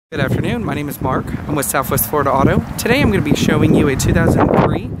Good afternoon, my name is Mark. I'm with Southwest Florida Auto. Today I'm going to be showing you a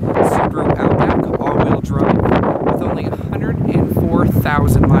 2003 Subaru Outback all-wheel drive with only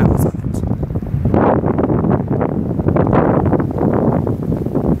 104,000 miles on it.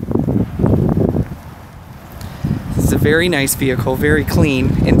 This is a very nice vehicle, very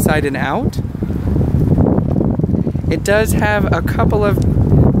clean inside and out. It does have a couple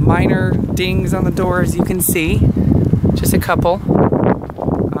of minor dings on the door, as you can see, just a couple.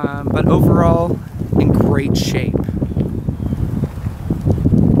 But overall, in great shape.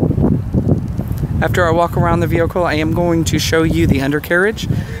 After I walk around the vehicle, I am going to show you the undercarriage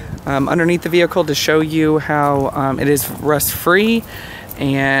underneath the vehicle to show you how it is rust-free,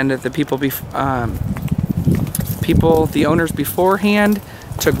 and the owners beforehand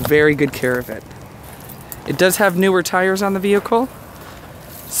took very good care of it. It does have newer tires on the vehicle,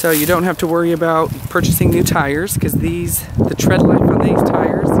 so you don't have to worry about purchasing new tires, because the tread life on these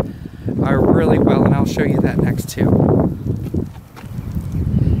tires are really well, and I'll show you that next too.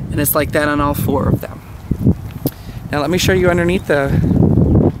 And it's like that on all four of them. Now let me show you underneath the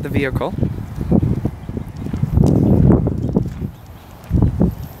vehicle.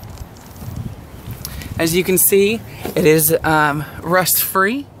 As you can see, it is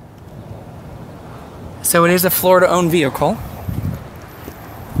rust-free, so it is a Florida-owned vehicle.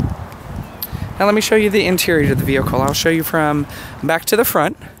 Now let me show you the interior of the vehicle. I'll show you from back to the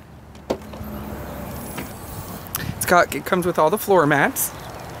front. It comes with all the floor mats.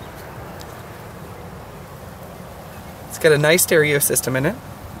 It's got a nice stereo system in it,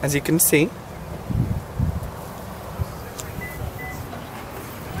 as you can see.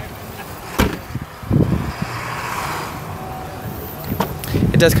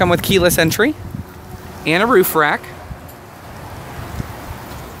 It does come with keyless entry and a roof rack.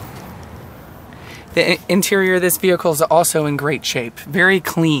 The interior of this vehicle is also in great shape, very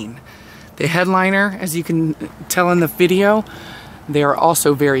clean. The headliner, as you can tell in the video, they are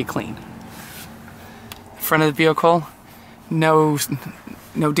also very clean. Front of the vehicle, no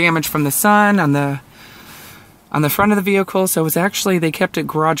damage from the sun on the front of the vehicle, so it's actually, they kept it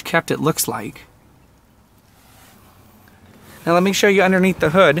garage kept, it looks like. Now let me show you underneath the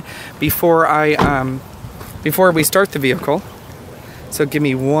hood before we start the vehicle. So give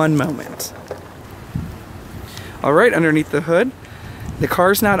me one moment. All right, underneath the hood, the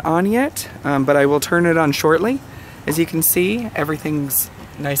car's not on yet, but I will turn it on shortly. As you can see, everything's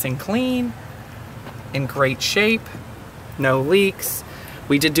nice and clean, in great shape, no leaks.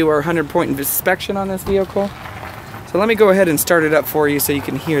 We did do our 100-point inspection on this vehicle. So let me go ahead and start it up for you so you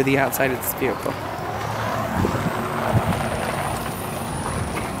can hear the outside of this vehicle.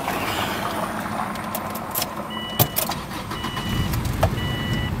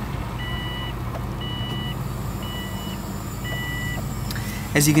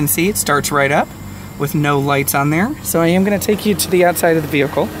 As you can see, it starts right up with no lights on there. So I am going to take you to the outside of the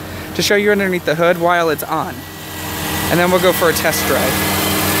vehicle to show you underneath the hood while it's on. And then we'll go for a test drive.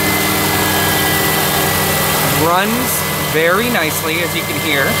 It runs very nicely, as you can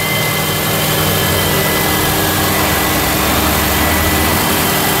hear.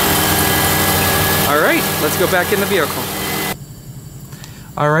 All right, let's go back in the vehicle.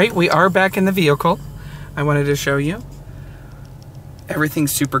 All right, we are back in the vehicle. I wanted to show you.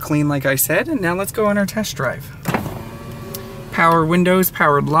 Everything's super clean, like I said, and now let's go on our test drive. Power windows,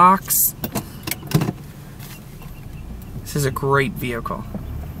 powered locks. This is a great vehicle.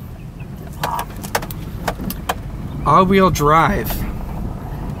 All-wheel drive.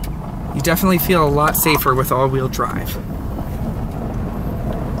 You definitely feel a lot safer with all-wheel drive.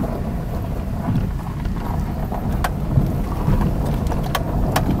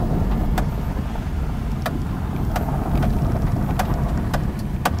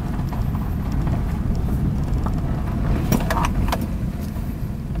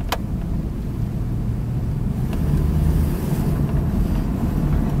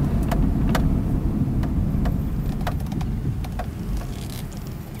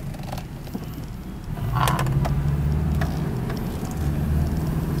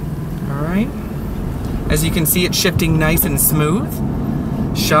 As you can see, it's shifting nice and smooth.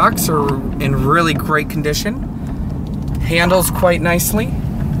 Shocks are in really great condition. Handles quite nicely.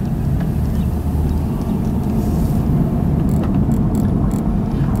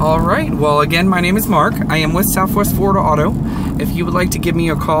 All right, well again, my name is Mark. I am with Southwest Florida Auto. If you would like to give me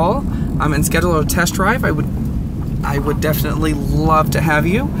a call and schedule a test drive, I would definitely love to have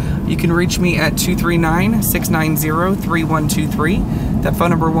you. You can reach me at 239-690-3123. That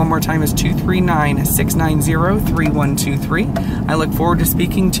phone number one more time is 239-690-3123. I look forward to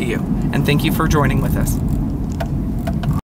speaking to you, and thank you for joining with us.